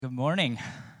Good morning.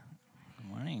 Good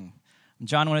morning. I'm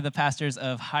John, one of the pastors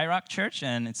of High Rock Church,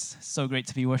 and it's so great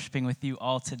to be worshiping with you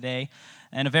all today.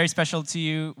 And a very special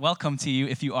welcome to you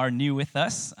if you are new with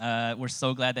us. We're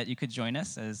so glad that you could join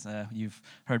us, as you've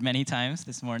heard many times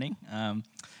this morning.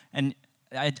 And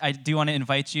I do want to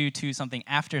invite you to something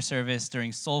after service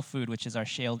during Soul Food, which is our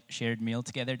shared meal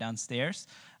together downstairs.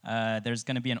 There's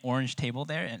going to be an orange table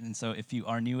there, and so if you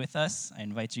are new with us, I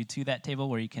invite you to that table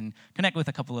where you can connect with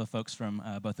a couple of folks from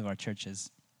both of our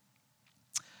churches.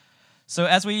 So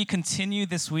as we continue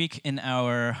this week in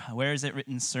our Where Is It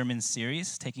Written sermon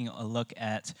series, taking a look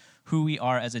at who we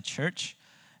are as a church,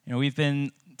 we've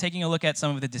been taking a look at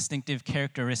some of the distinctive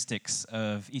characteristics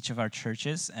of each of our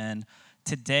churches, and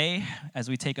today, as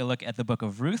we take a look at the book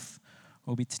of Ruth,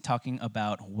 we'll be talking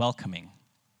about welcoming.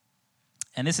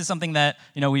 And this is something that,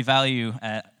 we value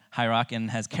at High Rock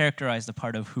and has characterized a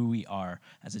part of who we are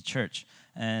as a church.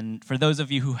 And for those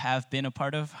of you who have been a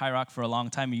part of High Rock for a long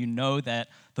time, you know that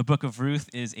the book of Ruth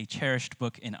is a cherished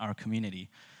book in our community.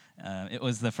 It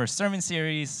was the first sermon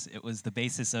series. It was the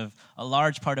basis of a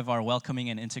large part of our welcoming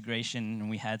and integration.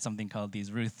 And we had something called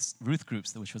these Ruth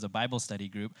groups, which was a Bible study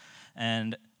group.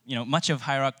 And, much of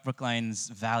High Rock Brookline's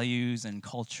values and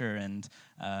culture and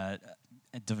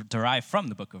derive from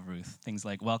the book of Ruth, things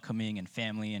like welcoming and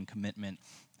family and commitment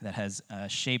that has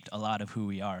shaped a lot of who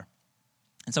we are.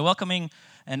 And so welcoming,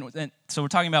 and so we're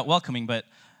talking about welcoming, but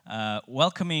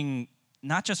welcoming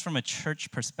not just from a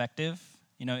church perspective,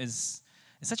 is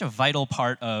such a vital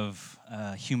part of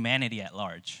humanity at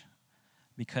large,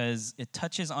 because it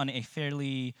touches on a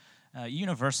fairly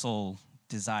universal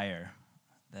desire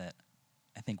that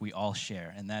I think we all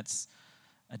share, and that's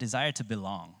a desire to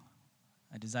belong,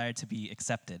 a desire to be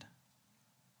accepted.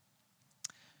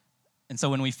 And so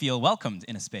when we feel welcomed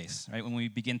in a space, right, when we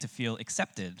begin to feel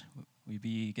accepted, we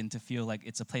begin to feel like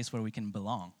it's a place where we can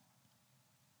belong.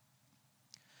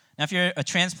 Now, if you're a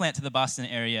transplant to the Boston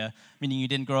area, meaning you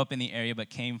didn't grow up in the area but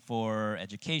came for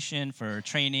education, for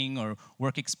training, or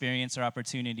work experience or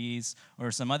opportunities, or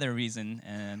some other reason,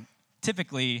 and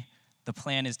typically the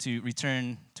plan is to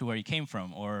return to where you came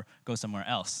from or go somewhere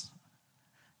else.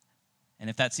 And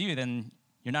if that's you, then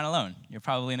you're not alone. You're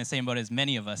probably in the same boat as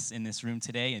many of us in this room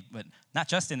today, but not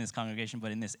just in this congregation,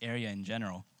 but in this area in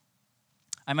general.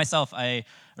 I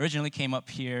originally came up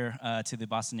here to the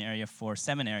Boston area for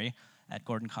seminary at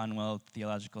Gordon Conwell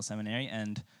Theological Seminary,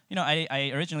 and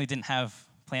I originally didn't have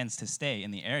plans to stay in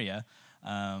the area,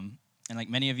 and like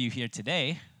many of you here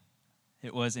today,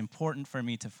 it was important for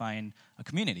me to find a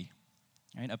community,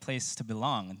 right? A place to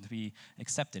belong and to be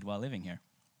accepted while living here.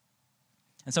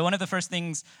 And so one of the first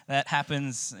things that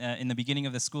happens in the beginning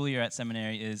of the school year at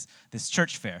seminary is this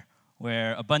church fair,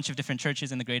 where a bunch of different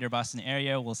churches in the greater Boston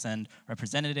area will send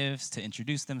representatives to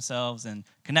introduce themselves and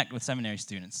connect with seminary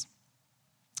students.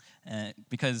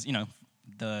 Because,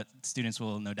 the students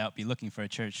will no doubt be looking for a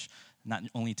church not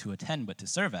only to attend, but to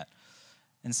serve at.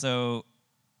 And so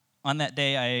on that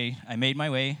day, I made my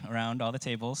way around all the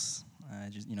tables,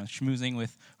 just schmoozing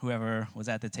with whoever was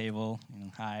at the table.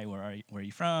 Hi, where are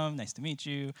you from? Nice to meet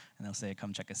you. And they'll say,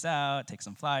 come check us out, take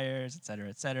some flyers, et cetera,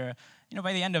 et cetera.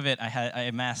 By the end of it, I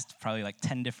amassed probably like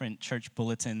 10 different church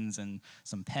bulletins and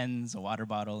some pens, a water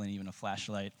bottle, and even a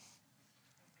flashlight.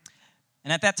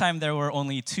 And at that time, there were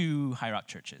only two High Rock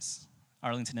churches,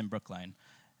 Arlington and Brookline.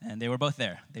 And they were both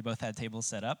there. They both had tables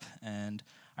set up. And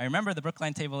I remember the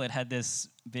Brookline table, it had this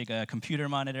big computer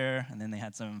monitor, and then they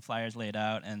had some flyers laid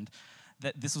out. And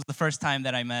this was the first time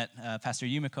that I met Pastor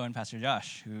Yumiko and Pastor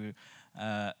Josh, who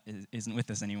isn't with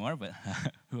us anymore, but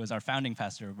who was our founding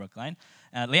pastor of Brookline.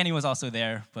 Lanny was also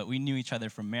there, but we knew each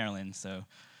other from Maryland, so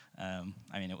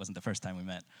it wasn't the first time we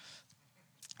met.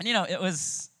 And it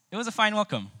was a fine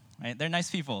welcome, right? They're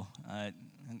nice people.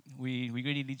 We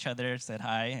greeted each other, said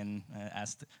hi, and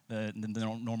asked the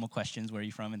normal questions, where are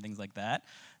you from, and things like that.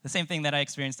 The same thing that I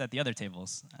experienced at the other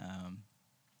tables.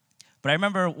 But I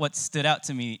remember what stood out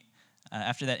to me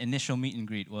after that initial meet and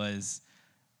greet was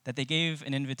that they gave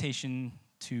an invitation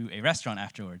to a restaurant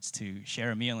afterwards to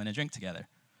share a meal and a drink together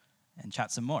and chat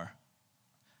some more.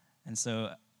 And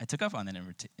so I took up on that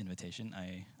invitation.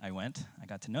 I went. I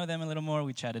got to know them a little more.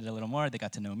 We chatted a little more. They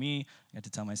got to know me. I got to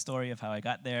tell my story of how I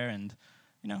got there. And,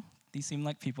 these seemed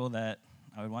like people that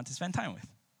I would want to spend time with.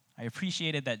 I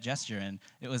appreciated that gesture. And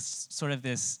it was sort of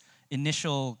this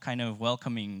initial kind of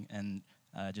welcoming and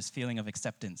just feeling of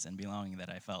acceptance and belonging that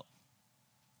I felt.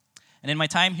 And in my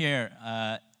time here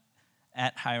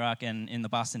at High Rock and in the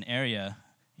Boston area,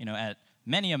 at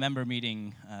many a member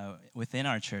meeting within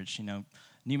our church,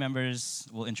 new members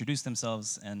will introduce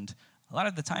themselves, and a lot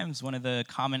of the times one of the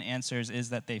common answers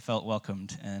is that they felt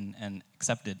welcomed and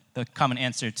accepted, the common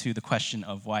answer to the question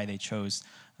of why they chose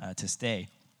to stay.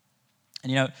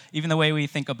 And even the way we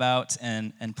think about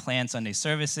and plan Sunday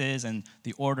services and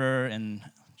the order and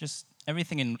just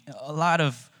everything, in a lot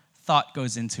of thought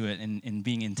goes into it in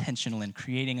being intentional and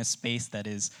creating a space that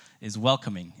is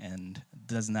welcoming and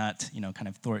does not kind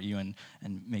of thwart you and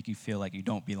make you feel like you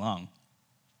don't belong.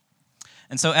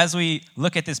 And so as we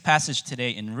look at this passage today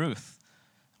in Ruth,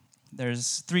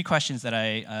 there's 3 questions that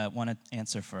I want to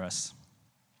answer for us.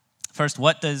 First,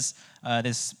 what does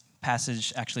this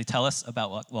passage actually tell us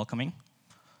about welcoming?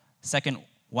 Second,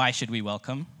 why should we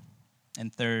welcome?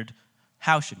 And third,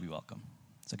 how should we welcome?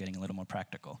 So getting a little more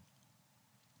practical.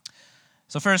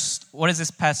 So first, what does this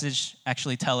passage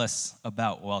actually tell us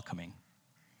about welcoming?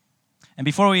 And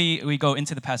before we go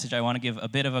into the passage, I want to give a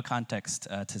bit of a context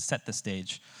to set the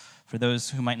stage. For those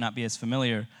who might not be as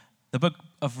familiar, the book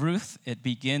of Ruth, it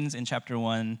begins in chapter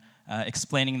 1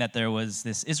 explaining that there was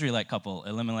this Israelite couple,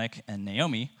 Elimelech and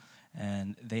Naomi,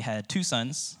 and they had 2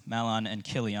 sons, Mahlon and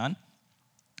Chilion,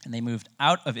 and they moved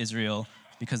out of Israel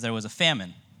because there was a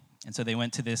famine. And so they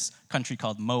went to this country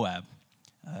called Moab,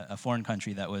 a foreign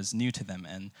country that was new to them.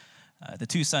 And the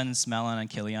 2 sons, Mahlon and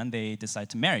Chilion, they decide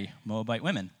to marry Moabite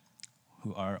women,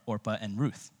 who are Orpah and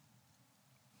Ruth.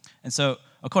 And so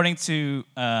according to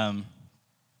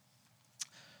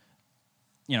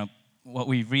what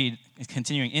we read,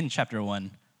 continuing in chapter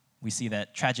 1, we see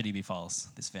that tragedy befalls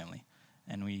this family.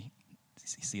 And we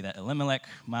see that Elimelech,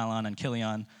 Mahlon, and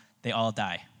Chilion, they all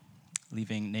die,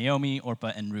 leaving Naomi,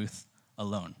 Orpah, and Ruth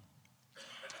alone.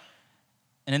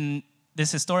 And in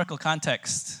this historical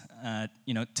context,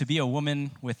 to be a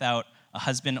woman without a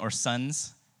husband or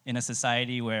sons in a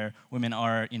society where women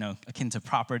are, akin to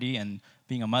property, and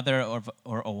being a mother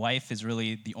or a wife is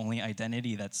really the only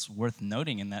identity that's worth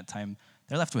noting in that time,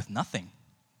 they're left with nothing.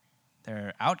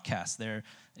 They're outcasts. They're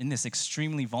in this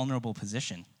extremely vulnerable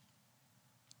position.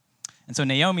 And so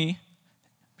Naomi,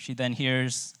 she then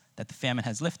hears that the famine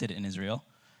has lifted in Israel,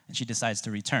 and she decides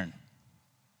to return.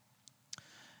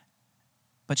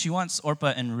 But she wants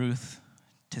Orpah and Ruth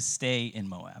to stay in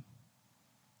Moab.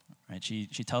 Right? She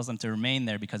tells them to remain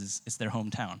there because it's their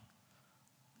hometown.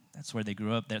 That's where they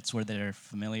grew up. That's where they're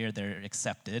familiar. They're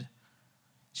accepted.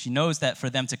 She knows that for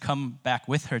them to come back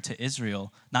with her to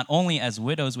Israel, not only as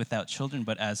widows without children,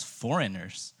 but as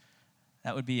foreigners,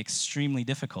 that would be extremely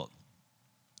difficult.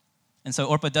 And so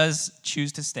Orpah does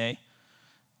choose to stay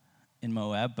in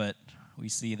Moab, but we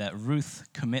see that Ruth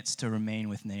commits to remain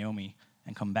with Naomi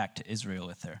and come back to Israel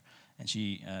with her. And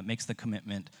she makes the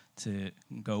commitment to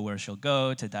go where she'll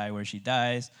go, to die where she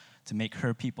dies, to make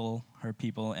her people,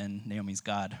 and Naomi's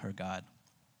God, her God.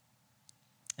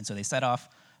 And so they set off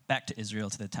back to Israel,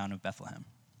 to the town of Bethlehem.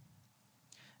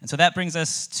 And so that brings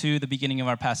us to the beginning of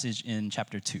our passage in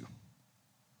chapter 2.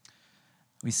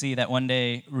 We see that one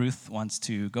day Ruth wants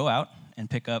to go out and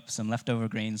pick up some leftover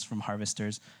grains from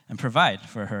harvesters and provide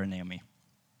for her and Naomi.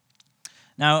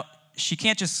 Now, she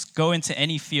can't just go into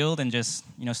any field and just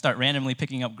start randomly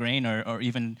picking up grain or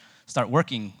even start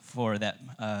working for that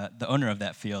the owner of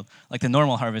that field, like the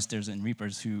normal harvesters and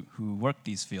reapers who work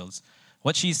these fields.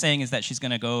 What she's saying is that she's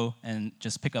going to go and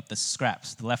just pick up the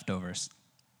scraps, the leftovers.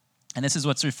 And this is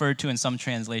what's referred to in some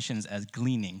translations as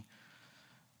gleaning.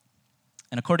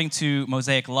 And according to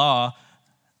Mosaic law,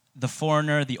 the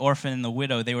foreigner, the orphan, and the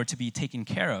widow, they were to be taken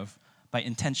care of by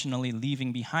intentionally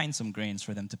leaving behind some grains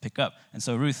for them to pick up. And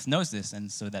so Ruth knows this,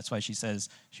 and so that's why she says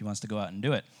she wants to go out and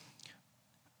do it.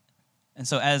 And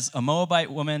so as a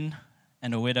Moabite woman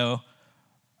and a widow,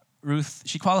 Ruth,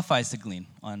 she qualifies to glean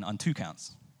on 2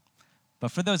 counts.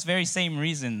 But for those very same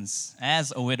reasons,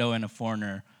 as a widow and a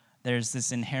foreigner, there's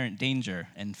this inherent danger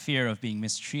and fear of being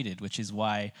mistreated, which is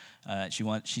why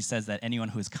she says that anyone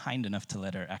who is kind enough to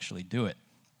let her actually do it.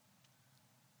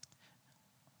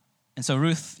 And so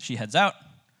Ruth, she heads out,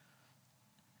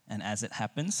 and as it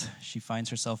happens, she finds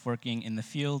herself working in the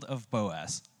field of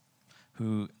Boaz,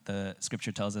 who the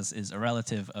scripture tells us is a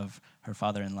relative of her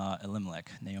father-in-law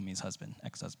Elimelech, Naomi's husband,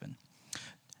 ex-husband.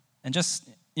 And just,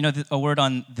 a word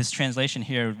on this translation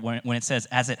here, when it says,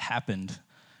 as it happened,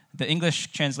 the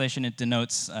English translation, it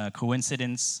denotes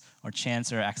coincidence or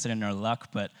chance or accident or luck,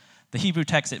 but the Hebrew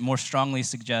text, it more strongly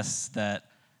suggests that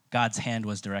God's hand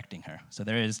was directing her. So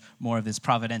there is more of this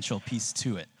providential piece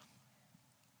to it.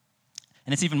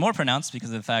 And it's even more pronounced because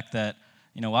of the fact that,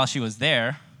 while she was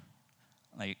there,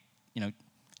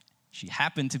 she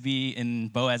happened to be in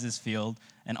Boaz's field,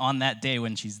 and on that day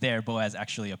when she's there, Boaz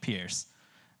actually appears.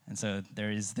 And so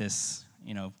there is this,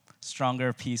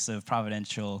 stronger piece of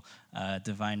providential,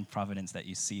 divine providence that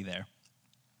you see there.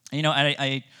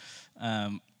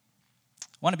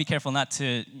 want to be careful not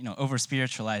to, over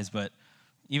spiritualize, but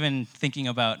even thinking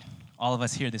about all of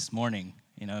us here this morning,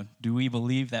 do we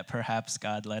believe that perhaps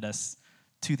God led us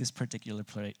to this particular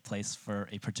place for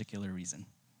a particular reason?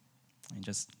 And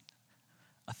just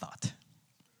a thought.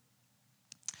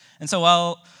 And so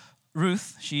while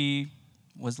Ruth, she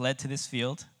was led to this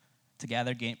field to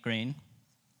gather grain,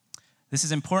 this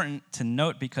is important to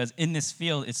note because in this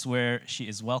field, it's where she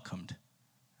is welcomed,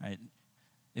 right?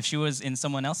 If she was in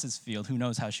someone else's field, who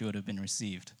knows how she would have been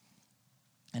received?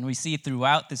 And we see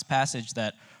throughout this passage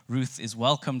that Ruth is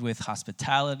welcomed with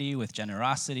hospitality, with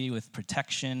generosity, with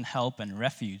protection, help, and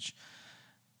refuge.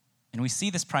 And we see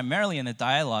this primarily in the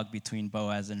dialogue between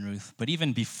Boaz and Ruth. But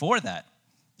even before that,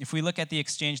 if we look at the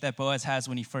exchange that Boaz has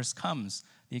when he first comes,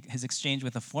 his exchange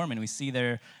with the foreman, we see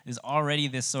there is already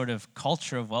this sort of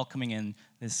culture of welcoming and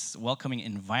this welcoming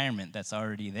environment that's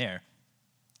already there.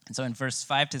 And so in verse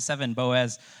 5-7,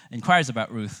 Boaz inquires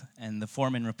about Ruth, and the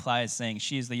foreman replies saying,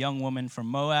 "She is the young woman from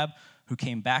Moab who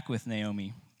came back with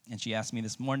Naomi. And she asked me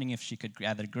this morning if she could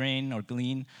gather grain or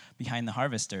glean behind the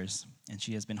harvesters. And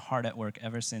she has been hard at work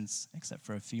ever since, except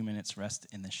for a few minutes rest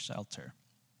in the shelter."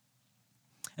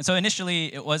 And so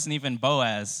initially, it wasn't even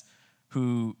Boaz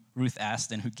who Ruth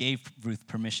asked and who gave Ruth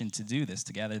permission to do this,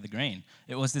 to gather the grain.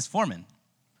 It was this foreman.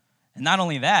 And not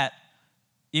only that,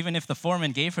 even if the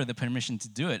foreman gave her the permission to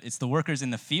do it, it's the workers in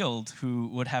the field who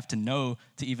would have to know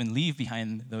to even leave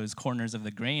behind those corners of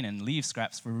the grain and leave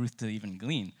scraps for Ruth to even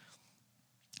glean.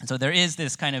 And so there is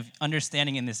this kind of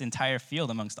understanding in this entire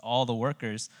field amongst all the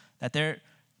workers that they're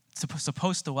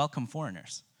supposed to welcome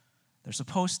foreigners. They're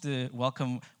supposed to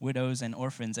welcome widows and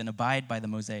orphans and abide by the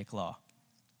Mosaic law.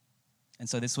 And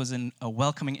so this was a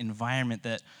welcoming environment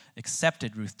that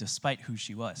accepted Ruth despite who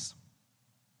she was.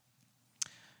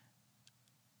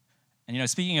 And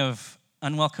speaking of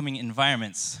unwelcoming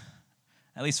environments,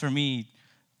 at least for me,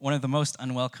 one of the most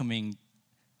unwelcoming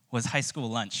was high school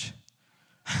lunch.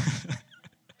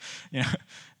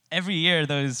 Every year,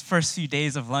 those first few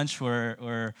days of lunch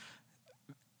were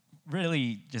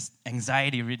really just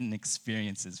anxiety-ridden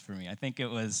experiences for me. I think it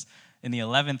was in the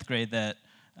 11th grade that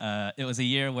it was a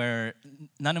year where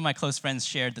none of my close friends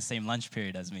shared the same lunch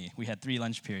period as me. We had 3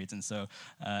 lunch periods, and so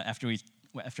after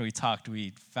we talked,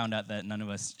 we found out that none of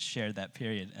us shared that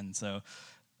period. And so,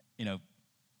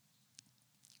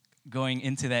 going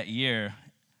into that year,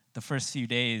 the first few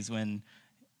days when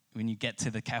you get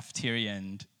to the cafeteria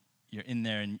and you're in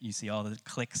there and you see all the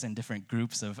cliques and different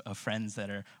groups of friends that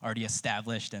are already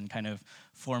established and kind of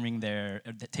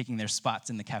taking their spots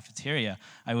in the cafeteria,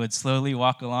 I would slowly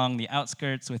walk along the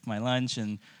outskirts with my lunch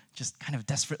and just kind of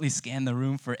desperately scan the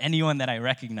room for anyone that I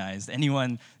recognized,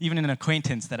 anyone, even an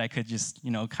acquaintance that I could just,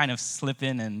 kind of slip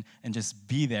in and just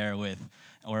be there with,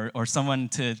 or someone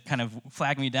to kind of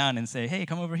flag me down and say, "Hey,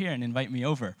 come over here," and invite me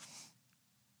over.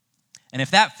 And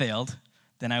if that failed,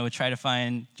 then I would try to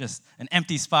find just an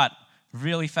empty spot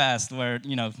really fast where,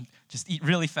 just eat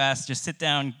really fast, just sit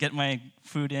down, get my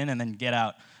food in, and then get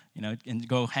out, and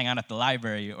go hang out at the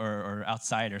library or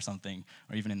outside or something,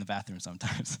 or even in the bathroom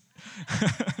sometimes.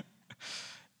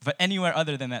 But anywhere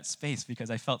other than that space because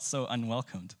I felt so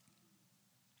unwelcomed.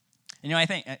 And, I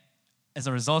think as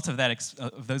a result of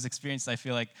of those experiences, I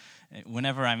feel like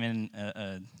whenever I'm in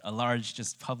a large,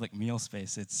 just public meal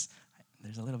space,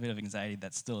 there's a little bit of anxiety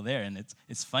that's still there, and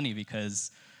it's funny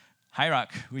because High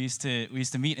Rock, we used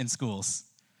to meet in schools.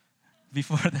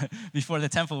 Before the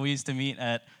temple, we used to meet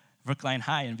at Brookline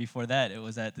High, and before that, it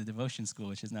was at the Devotion School,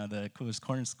 which is now the Coolest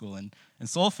Corner School, and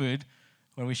Soul Food,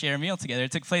 where we share a meal together.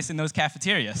 It took place in those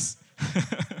cafeterias.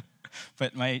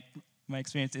 But my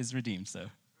experience is redeemed, so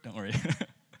don't worry.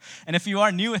 And if you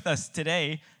are new with us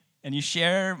today, and you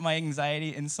share my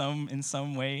anxiety in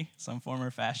some way, some form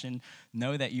or fashion,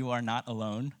 know that you are not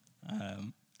alone.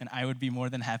 And I would be more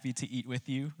than happy to eat with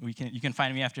you. You can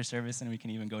find me after service, and we can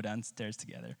even go downstairs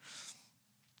together.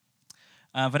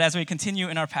 But as we continue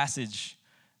in our passage,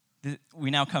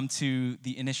 we now come to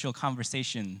the initial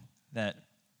conversation that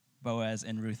Boaz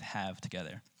and Ruth have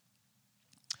together.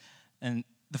 And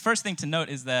the first thing to note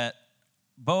is that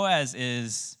Boaz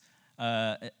is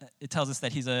it tells us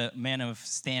that he's a man of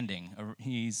standing.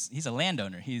 He's a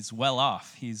landowner. He's well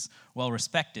off. He's well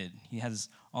respected. He has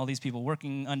all these people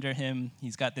working under him.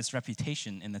 He's got this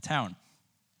reputation in the town.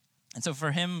 And so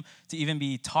for him to even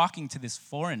be talking to this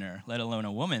foreigner, let alone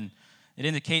a woman, it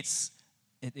indicates,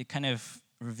 it kind of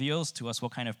reveals to us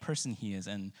what kind of person he is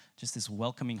and just this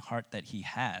welcoming heart that he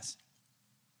has.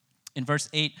 In verse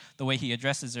 8, the way he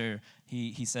addresses her,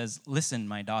 he says, "Listen,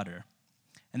 my daughter."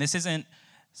 And this isn't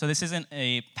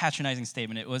a patronizing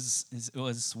statement. It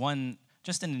was one,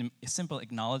 just a simple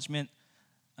acknowledgement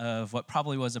of what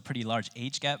probably was a pretty large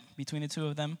age gap between the two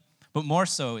of them. But more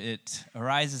so, it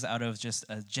arises out of just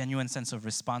a genuine sense of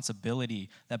responsibility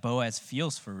that Boaz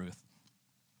feels for Ruth,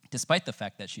 despite the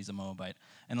fact that she's a Moabite.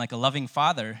 And like a loving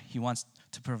father, he wants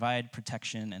to provide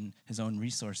protection and his own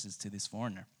resources to this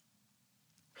foreigner.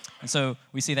 And so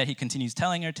we see that he continues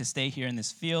telling her to stay here in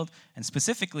this field, and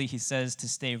specifically he says to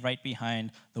stay right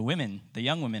behind the women, the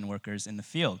young women workers in the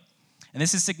field. And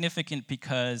this is significant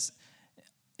because,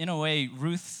 in a way,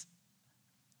 Ruth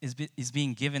is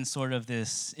being given sort of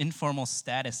this informal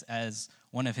status as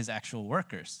one of his actual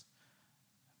workers.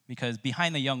 Because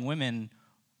behind the young women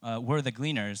were the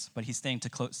gleaners, but he's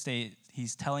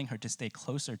he's telling her to stay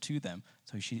closer to them.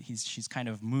 So she's kind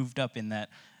of moved up in that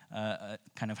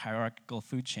kind of hierarchical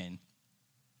food chain.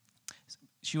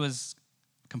 She was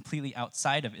completely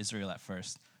outside of Israel at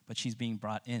first, but she's being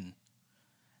brought in.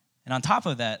 And on top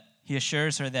of that, he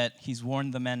assures her that he's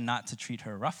warned the men not to treat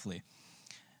her roughly.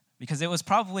 Because it was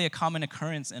probably a common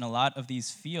occurrence in a lot of these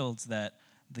fields that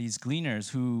these gleaners,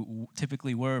 who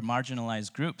typically were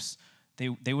marginalized groups,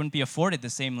 they wouldn't be afforded the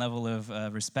same level of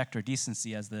respect or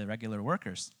decency as the regular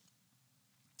workers.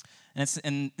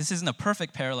 And this isn't a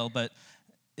perfect parallel, but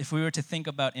if we were to think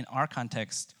about in our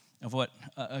context of what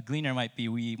a gleaner might be,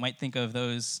 we might think of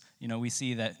those, we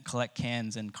see that collect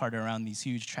cans and cart around these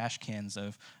huge trash cans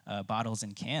of bottles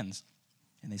and cans.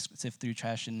 And they sift through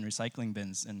trash and recycling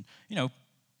bins. And,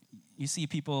 you see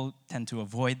people tend to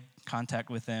avoid contact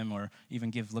with them or even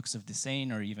give looks of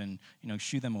disdain or even,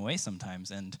 shoo them away sometimes.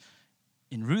 And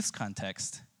in Ruth's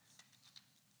context,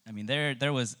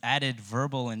 there was added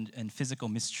verbal and physical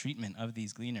mistreatment of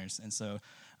these gleaners. And so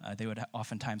they would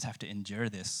oftentimes have to endure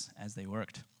this as they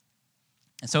worked.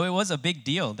 And so it was a big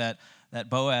deal that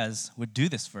Boaz would do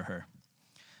this for her.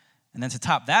 And then to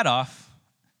top that off,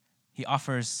 he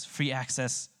offers free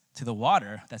access to the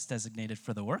water that's designated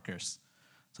for the workers.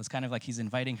 So it's kind of like he's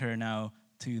inviting her now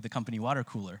to the company water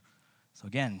cooler. So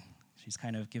again, she's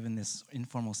kind of given this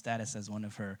informal status as one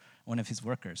of his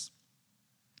workers.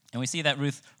 And we see that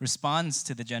Ruth responds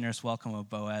to the generous welcome of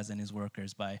Boaz and his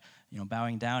workers by,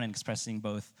 bowing down and expressing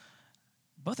both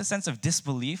a sense of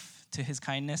disbelief to his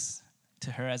kindness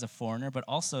to her as a foreigner, but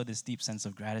also this deep sense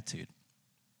of gratitude.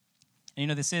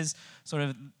 And, this is sort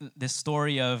of this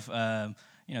story of,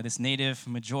 this native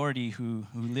majority who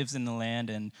lives in the land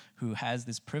and who has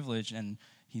this privilege, and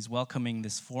he's welcoming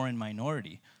this foreign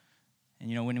minority.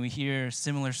 And, when we hear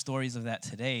similar stories of that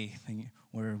today,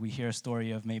 where we hear a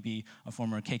story of maybe a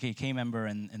former KKK member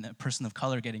and a person of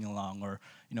color getting along, or,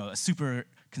 a super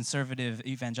conservative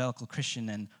evangelical Christian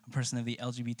and a person of the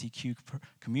LGBTQ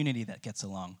community that gets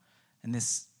along. And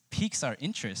this piques our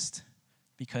interest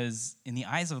because in the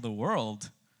eyes of the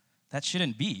world, that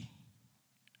shouldn't be,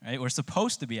 right? We're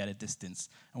supposed to be at a distance,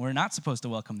 and we're not supposed to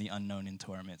welcome the unknown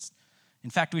into our midst. In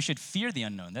fact, we should fear the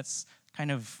unknown. That's kind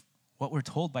of what we're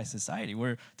told by society.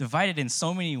 We're divided in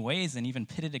so many ways and even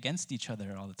pitted against each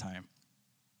other all the time.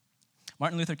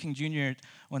 Martin Luther King Jr.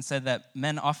 once said that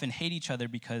men often hate each other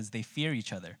because they fear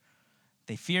each other.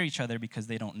 They fear each other because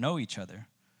they don't know each other.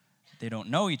 They don't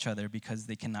know each other because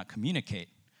they cannot communicate.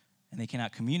 And they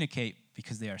cannot communicate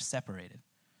because they are separated.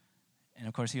 And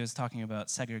of course, he was talking about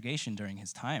segregation during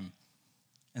his time.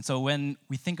 And so when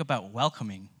we think about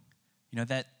welcoming,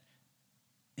 that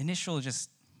initial just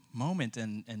moment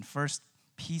and first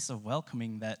piece of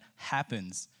welcoming that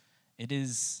happens, it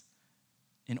is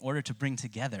in order to bring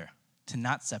together, to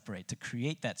not separate, to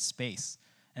create that space,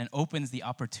 and opens the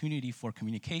opportunity for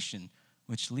communication,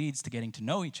 which leads to getting to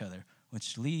know each other,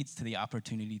 which leads to the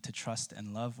opportunity to trust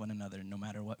and love one another no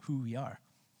matter who we are.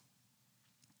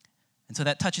 And so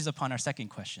that touches upon our second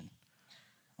question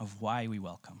of why we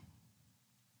welcome.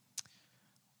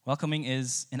 Welcoming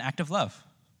is an act of love.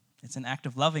 It's an act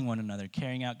of loving one another,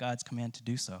 carrying out God's command to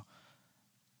do so.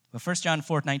 But 1 John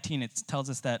 4:19, it tells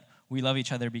us that we love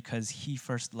each other because he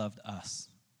first loved us.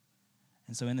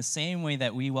 And so in the same way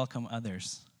that we welcome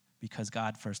others, because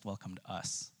God first welcomed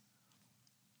us.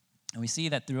 And we see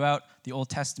that throughout the Old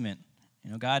Testament,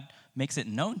 God makes it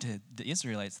known to the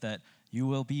Israelites that you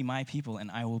will be my people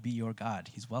and I will be your God.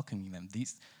 He's welcoming them.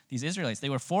 These Israelites, they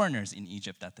were foreigners in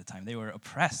Egypt at the time. They were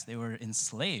oppressed. They were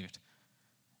enslaved.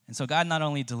 And so God not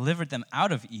only delivered them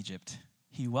out of Egypt,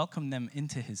 he welcomed them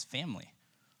into his family.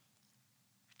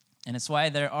 And it's why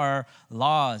there are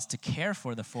laws to care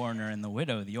for the foreigner and the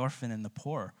widow, the orphan and the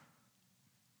poor.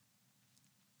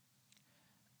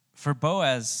 For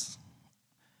Boaz,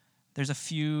 there's a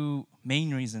few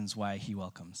main reasons why he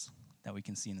welcomes that we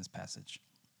can see in this passage.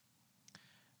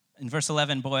 In verse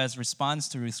 11, Boaz responds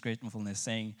to Ruth's gratefulness,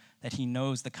 saying that he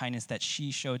knows the kindness that she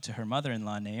showed to her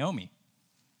mother-in-law, Naomi,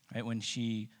 right, when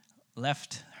she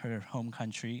left her home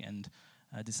country and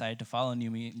decided to follow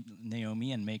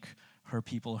Naomi and make her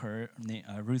people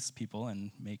Ruth's people,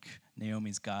 and make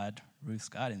Naomi's God Ruth's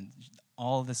God, and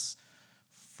all this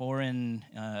foreign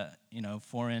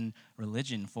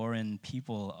religion, foreign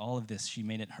people, all of this, she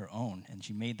made it her own, and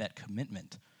she made that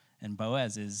commitment. And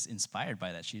Boaz is inspired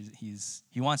by that.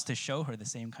 He wants to show her the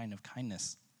same kind of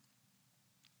kindness.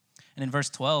 And in verse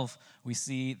 12, we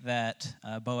see that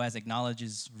Boaz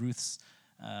acknowledges Ruth's,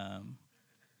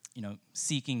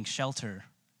 seeking shelter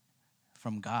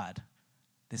from God,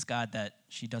 this God that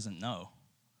she doesn't know.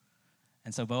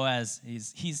 And so Boaz,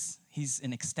 he's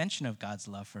an extension of God's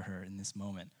love for her in this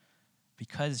moment,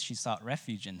 because she sought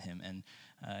refuge in him, and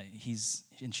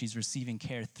she's receiving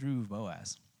care through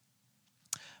Boaz.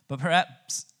 But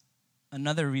perhaps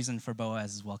another reason for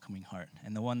Boaz's welcoming heart,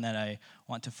 and the one that I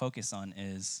want to focus on,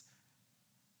 is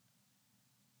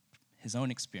his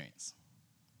own experience,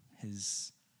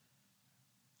 his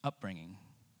upbringing.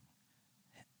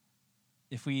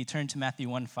 If we turn to Matthew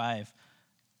 1:5,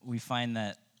 we find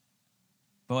that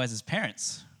Boaz's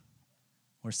parents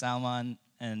were Salmon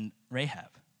and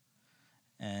Rahab.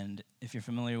 And if you're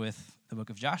familiar with the book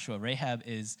of Joshua, Rahab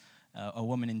is a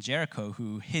woman in Jericho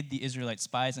who hid the Israelite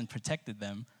spies and protected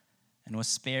them, and was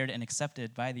spared and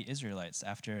accepted by the Israelites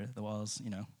after the walls,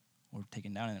 were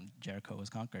taken down and Jericho was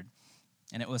conquered.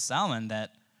 And it was Salmon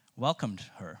that welcomed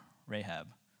her, Rahab,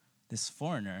 this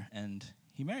foreigner, and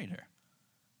he married her.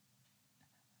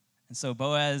 And so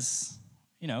Boaz,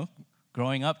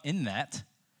 growing up in that,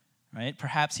 right,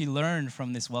 perhaps he learned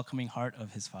from this welcoming heart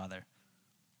of his father.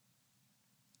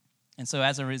 And so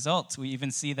as a result, we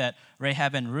even see that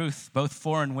Rahab and Ruth, both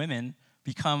foreign women,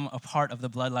 become a part of the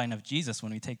bloodline of Jesus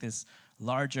when we take this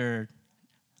larger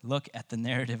look at the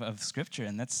narrative of Scripture.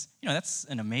 And that's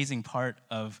an amazing part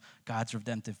of God's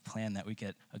redemptive plan that we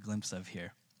get a glimpse of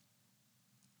here.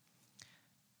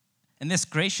 And this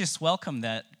gracious welcome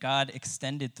that God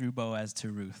extended through Boaz to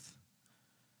Ruth,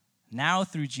 now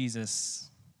through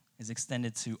Jesus, is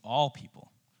extended to all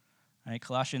people. Right?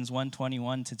 Colossians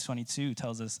 1:21-22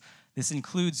 tells us, this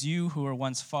includes you who were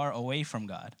once far away from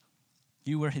God.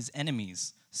 You were his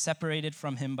enemies, separated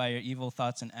from him by your evil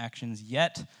thoughts and actions,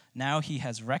 yet now he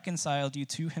has reconciled you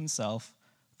to himself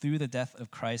through the death of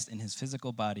Christ in his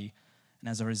physical body, and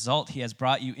as a result, he has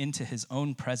brought you into his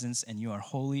own presence, and you are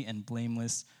holy and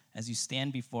blameless as you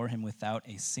stand before him without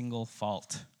a single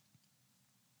fault.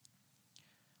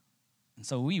 And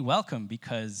so we welcome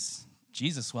because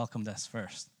Jesus welcomed us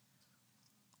first.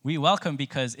 We welcome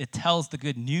because it tells the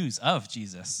good news of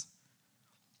Jesus.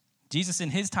 Jesus,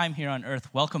 in his time here on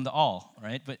earth, welcomed all,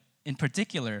 right? But in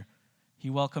particular, he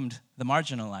welcomed the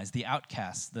marginalized, the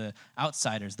outcasts, the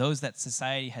outsiders, those that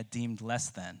society had deemed less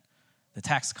than, the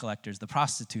tax collectors, the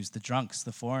prostitutes, the drunks,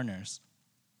 the foreigners.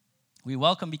 We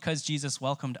welcome because Jesus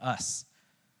welcomed us.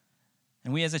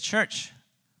 And we as a church,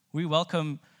 we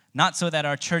welcome not so that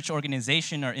our church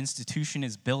organization or institution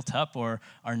is built up or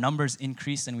our numbers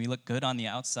increase and we look good on the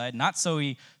outside, not so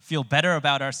we feel better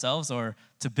about ourselves or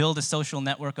to build a social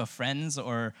network of friends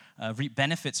or reap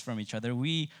benefits from each other.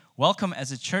 We welcome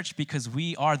as a church because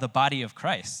we are the body of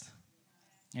Christ.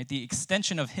 Right? The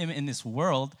extension of him in this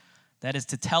world, that is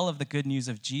to tell of the good news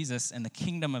of Jesus and the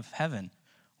kingdom of heaven,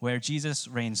 where Jesus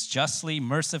reigns justly,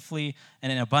 mercifully,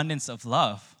 and in abundance of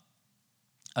love.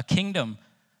 A kingdom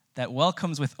that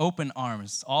welcomes with open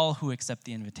arms all who accept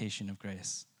the invitation of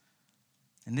grace.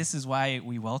 And this is why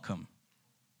we welcome.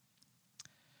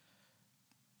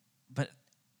 But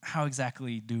how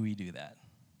exactly do we do that,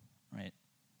 right?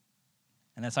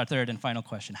 And that's our third and final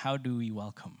question. How do we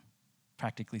welcome,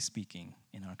 practically speaking,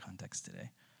 in our context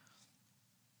today?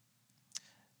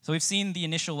 So we've seen the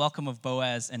initial welcome of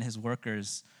Boaz and his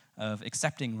workers of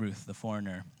accepting Ruth, the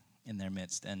foreigner, in their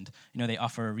midst. And, they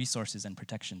offer resources and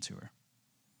protection to her.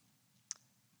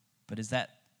 But is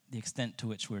that the extent to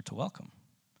which we're to welcome?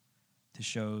 To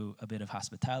show a bit of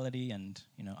hospitality and,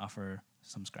 offer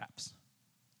some scraps?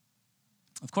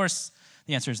 Of course,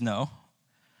 the answer is no.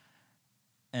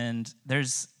 And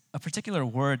there's a particular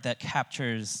word that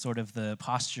captures sort of the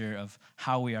posture of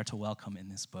how we are to welcome in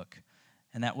this book.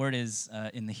 And that word is,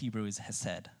 in the Hebrew, is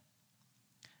hesed.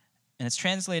 And it's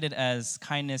translated as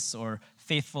kindness or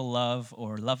faithful love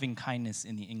or loving kindness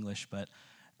in the English, but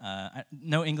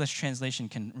no English translation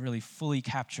can really fully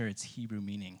capture its Hebrew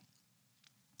meaning.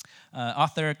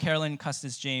 Author Carolyn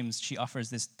Custis James, she offers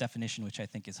this definition, which I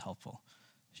think is helpful.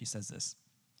 She says this: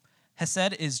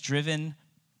 Hesed is driven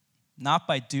not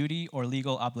by duty or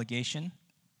legal obligation,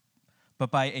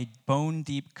 but by a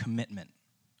bone-deep commitment.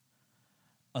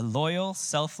 A loyal,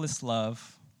 selfless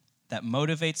love that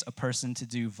motivates a person to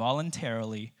do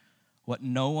voluntarily what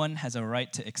no one has a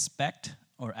right to expect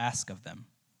or ask of them.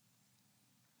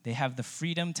 They have the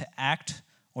freedom to act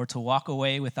or to walk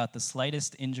away without the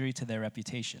slightest injury to their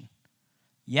reputation.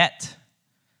 Yet,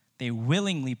 they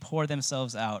willingly pour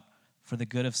themselves out for the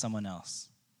good of someone else.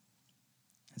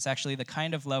 It's actually the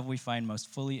kind of love we find most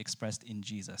fully expressed in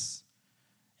Jesus.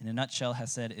 In a nutshell,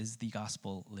 Hesed is the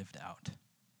gospel lived out.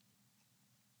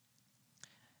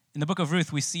 In the book of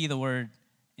Ruth, we see the word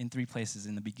in 3 places,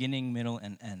 in the beginning, middle,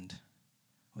 and end,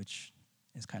 which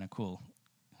is kind of cool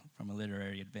from a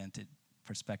literary advantage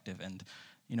perspective. And,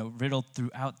 riddled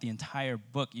throughout the entire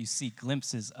book, you see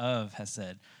glimpses of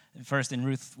Hesed. First, in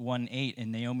Ruth 1:8,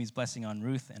 in Naomi's blessing on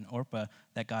Ruth and Orpah,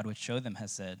 that God would show them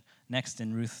Hesed. Next,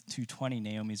 in Ruth 2:20,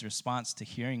 Naomi's response to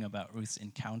hearing about Ruth's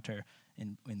encounter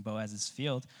in Boaz's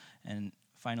field. And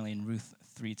finally, in Ruth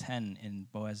 3:10, in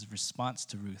Boaz's response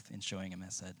to Ruth in showing him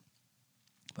Hesed.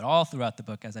 But all throughout the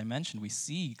book, as I mentioned, we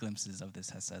see glimpses of this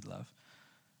Hesed love.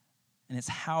 And it's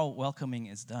how welcoming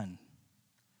is done.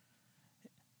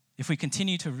 If we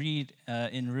continue to read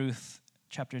in Ruth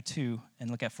chapter 2 and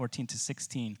look at 14 to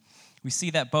 16, we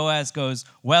see that Boaz goes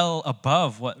well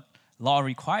above what law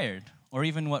required or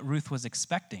even what Ruth was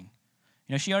expecting.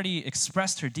 She already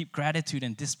expressed her deep gratitude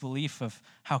and disbelief of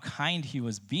how kind he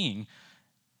was being.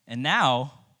 And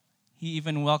now he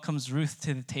even welcomes Ruth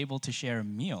to the table to share a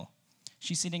meal.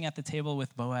 She's sitting at the table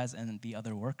with Boaz and the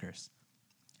other workers.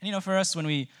 And for us, when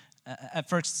we, at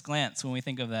first glance, when we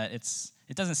think of that,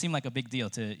 it doesn't seem like a big deal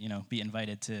to, be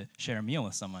invited to share a meal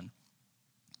with someone.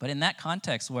 But in that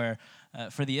context where,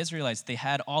 for the Israelites, they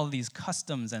had all of these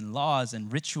customs and laws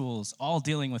and rituals all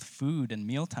dealing with food and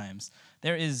meal times,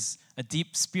 there is a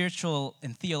deep spiritual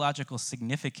and theological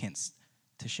significance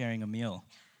to sharing a meal.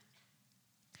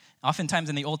 Oftentimes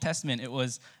in the Old Testament, it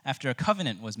was after a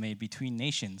covenant was made between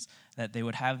nations that they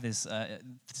would have this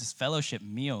fellowship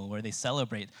meal where they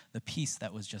celebrate the peace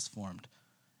that was just formed.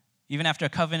 Even after a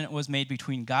covenant was made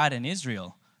between God and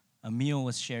Israel, a meal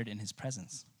was shared in his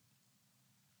presence.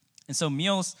 And so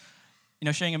meals,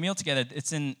 sharing a meal together,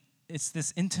 it's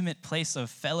this intimate place of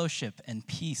fellowship and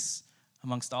peace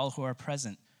amongst all who are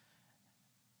present.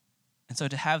 And so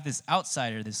to have this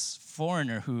outsider, this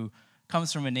foreigner who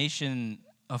comes from a nation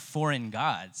of foreign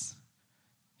gods,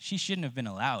 she shouldn't have been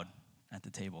allowed at the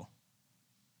table.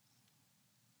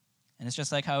 And it's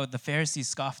just like how the Pharisees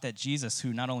scoffed at Jesus,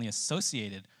 who not only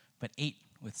associated, but ate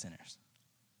with sinners.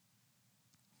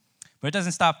 But it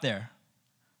doesn't stop there.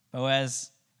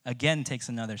 Boaz again takes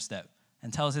another step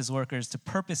and tells his workers to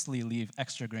purposely leave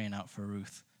extra grain out for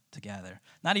Ruth to gather.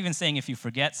 Not even saying if you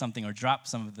forget something or drop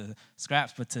some of the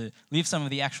scraps, but to leave some of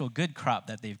the actual good crop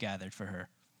that they've gathered for her.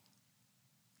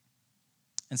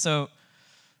 And so,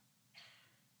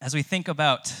 as we think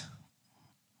about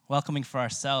welcoming for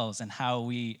ourselves and how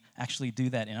we actually do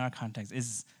that in our context,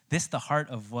 is this the heart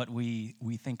of what we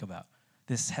think about?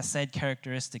 This Hesed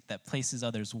characteristic that places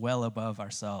others well above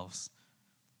ourselves.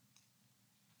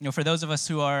 For those of us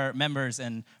who are members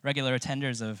and regular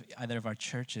attenders of either of our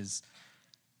churches,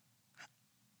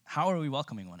 how are we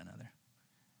welcoming one another?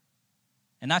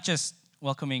 And not just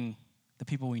welcoming the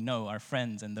people we know, our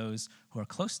friends and those who are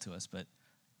close to us, but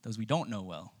those we don't know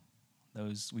well,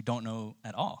 those we don't know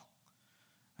at all.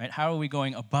 Right? How are we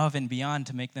going above and beyond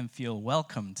to make them feel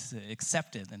welcomed,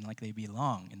 accepted, and like they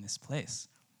belong in this place?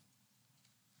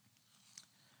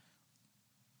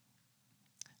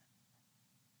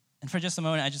 And for just a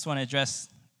moment, I just want to address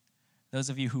those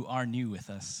of you who are new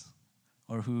with us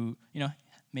or who,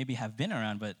 maybe have been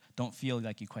around but don't feel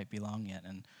like you quite belong yet.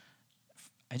 And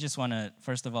I just want to,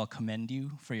 first of all, commend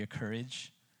you for your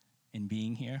courage in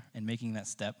being here and making that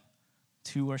step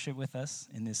to worship with us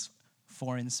in this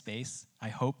foreign space. I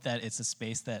hope that it's a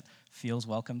space that feels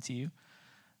welcome to you.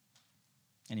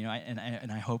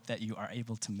 And I hope that you are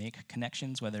able to make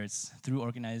connections, whether it's through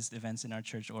organized events in our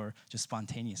church or just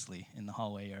spontaneously in the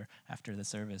hallway or after the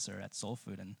service or at Soul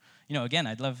Food. And again,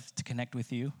 I'd love to connect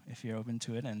with you if you're open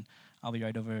to it. And I'll be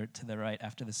right over to the right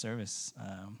after the service,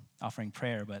 offering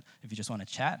prayer. But if you just want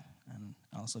to chat,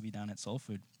 I'll also be down at Soul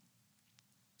Food.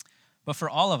 But for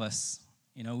all of us,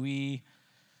 we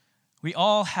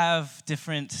all have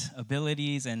different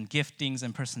abilities and giftings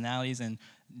and personalities and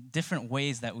different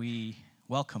ways that we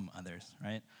welcome others,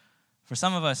 right? For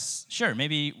some of us, sure,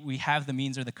 maybe we have the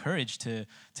means or the courage to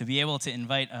be able to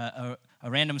invite a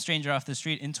random stranger off the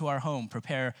street into our home,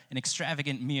 prepare an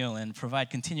extravagant meal, and provide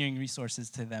continuing resources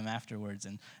to them afterwards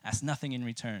and ask nothing in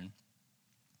return.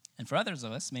 And for others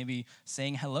of us, maybe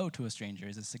saying hello to a stranger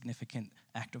is a significant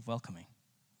act of welcoming.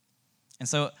 And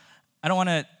so I don't want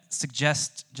to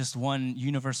suggest just one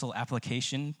universal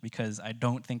application because I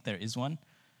don't think there is one.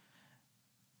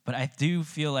 But I do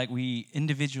feel like we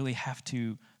individually have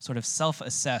to sort of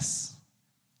self-assess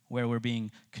where we're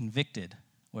being convicted,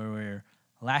 where we're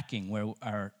lacking, where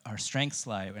our strengths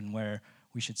lie, and where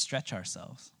we should stretch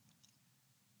ourselves.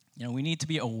 We need to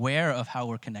be aware of how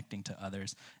we're connecting to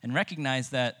others and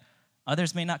recognize that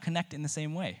others may not connect in the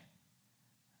same way,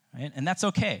 right? And that's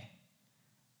okay.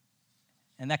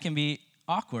 And that can be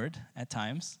awkward at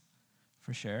times,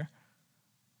 for sure.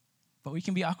 But we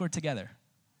can be awkward together.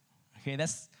 Okay,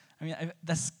 that's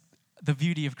the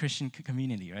beauty of Christian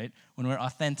community, right? When we're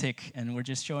authentic and we're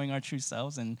just showing our true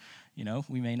selves, and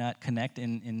we may not connect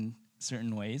in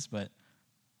certain ways, but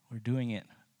we're doing it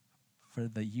for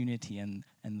the unity and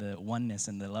the oneness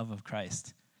and the love of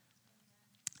Christ.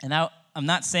 And now, I'm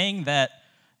not saying that,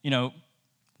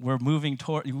 we're moving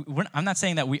toward, I'm not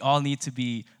saying that we all need to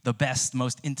be the best,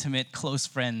 most intimate, close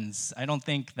friends. I don't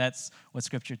think that's what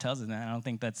Scripture tells us, and I don't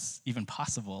think that's even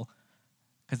possible.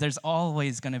 Because there's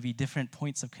always going to be different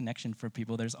points of connection for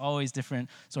people. There's always different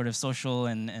sort of social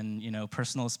and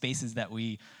personal spaces that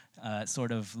we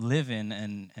sort of live in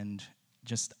and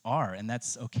just are, and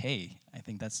that's okay. I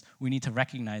think we need to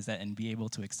recognize that and be able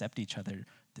to accept each other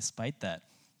despite that.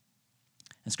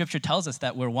 And Scripture tells us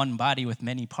that we're one body with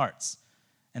many parts,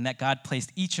 and that God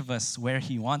placed each of us where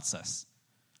He wants us.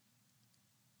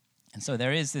 And so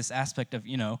there is this aspect of,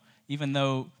 even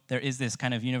though there is this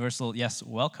kind of universal, yes,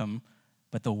 welcome,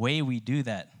 but the way we do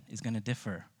that is going to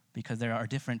differ because there are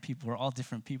different people. We're all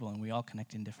different people, and we all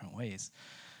connect in different ways.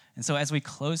 And so as we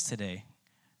close today,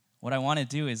 what I want to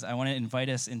do is I want to invite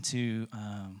us into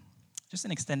just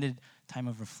an extended time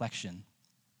of reflection,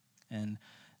 and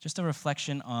just a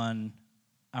reflection on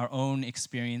our own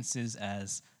experiences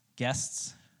as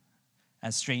guests,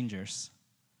 as strangers,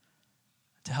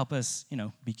 to help us,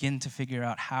 begin to figure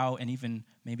out how and even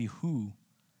maybe who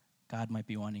God might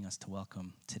be wanting us to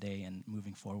welcome today and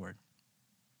moving forward.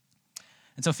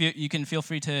 And so if you can feel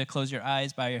free to close your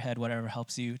eyes, bow your head, whatever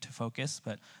helps you to focus,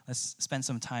 but let's spend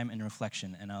some time in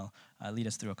reflection, and I'll lead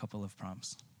us through a couple of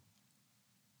prompts.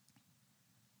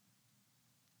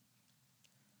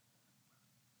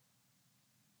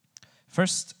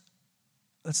 First,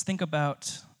 let's think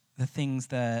about the things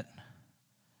that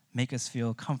make us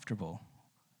feel comfortable,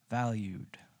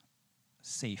 valued,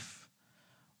 safe,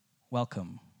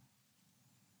 welcome.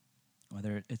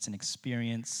 Whether it's an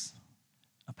experience,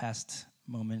 a past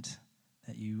moment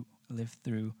that you lived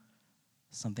through,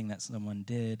 something that someone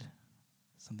did,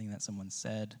 something that someone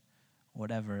said,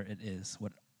 whatever it is,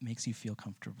 what makes you feel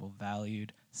comfortable,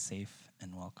 valued, safe,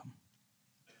 and welcome.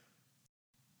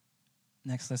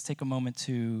 Next, let's take a moment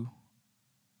to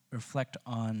reflect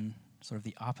on sort of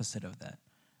the opposite of that,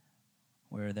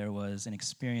 where there was an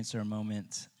experience or a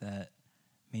moment that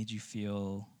made you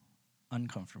feel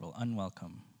uncomfortable,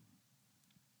 unwelcome,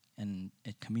 and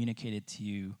it communicated to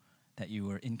you that you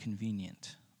were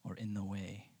inconvenient or in the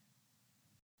way.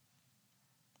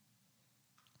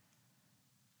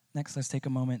 Next, let's take a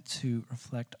moment to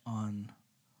reflect on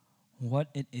what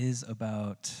it is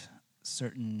about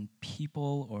certain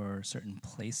people or certain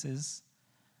places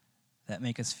that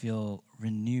make us feel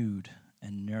renewed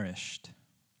and nourished.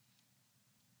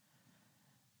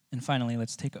 And finally,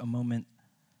 let's take a moment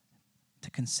to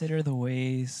consider the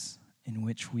ways in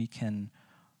which we can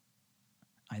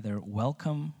either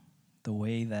welcome the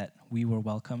way that we were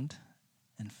welcomed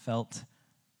and felt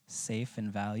safe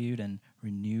and valued and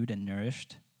renewed and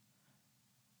nourished,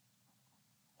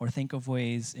 or think of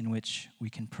ways in which we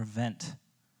can prevent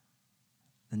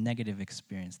the negative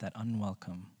experience, that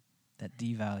unwelcome, that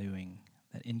devaluing,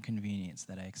 that inconvenience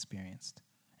that I experienced,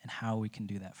 and how we can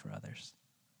do that for others.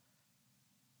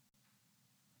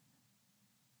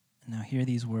 And now hear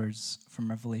these words from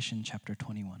Revelation chapter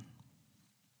 21.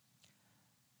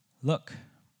 Look,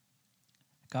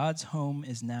 God's home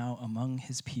is now among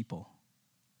His people.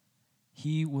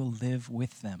 He will live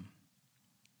with them,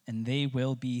 and they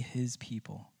will be His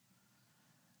people.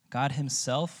 God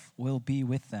Himself will be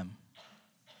with them.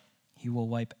 He will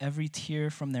wipe every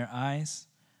tear from their eyes,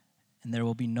 and there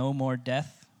will be no more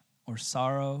death or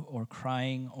sorrow or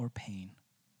crying or pain.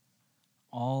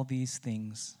 All these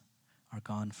things are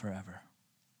gone forever.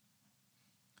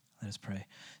 Let us pray.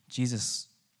 Jesus,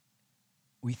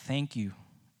 we thank you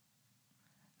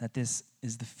that this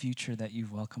is the future that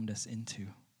you've welcomed us into.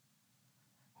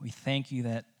 We thank you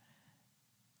that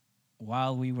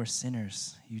while we were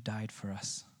sinners, you died for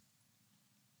us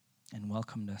and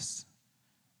welcomed us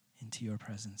into your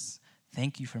presence.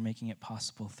 Thank you for making it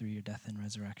possible through your death and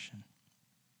resurrection.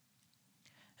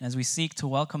 And as we seek to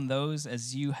welcome those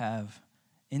as you have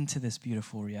into this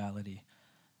beautiful reality,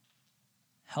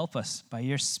 help us by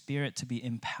your Spirit to be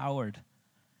empowered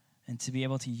and to be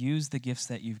able to use the gifts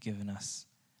that you've given us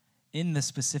in the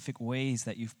specific ways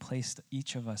that you've placed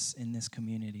each of us in this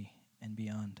community and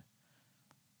beyond.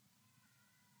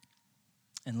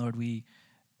 And Lord, we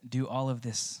do all of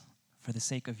this for the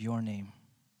sake of your name,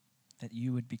 that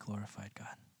you would be glorified,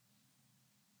 God.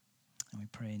 And we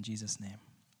pray in Jesus' name.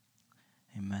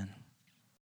 Amen.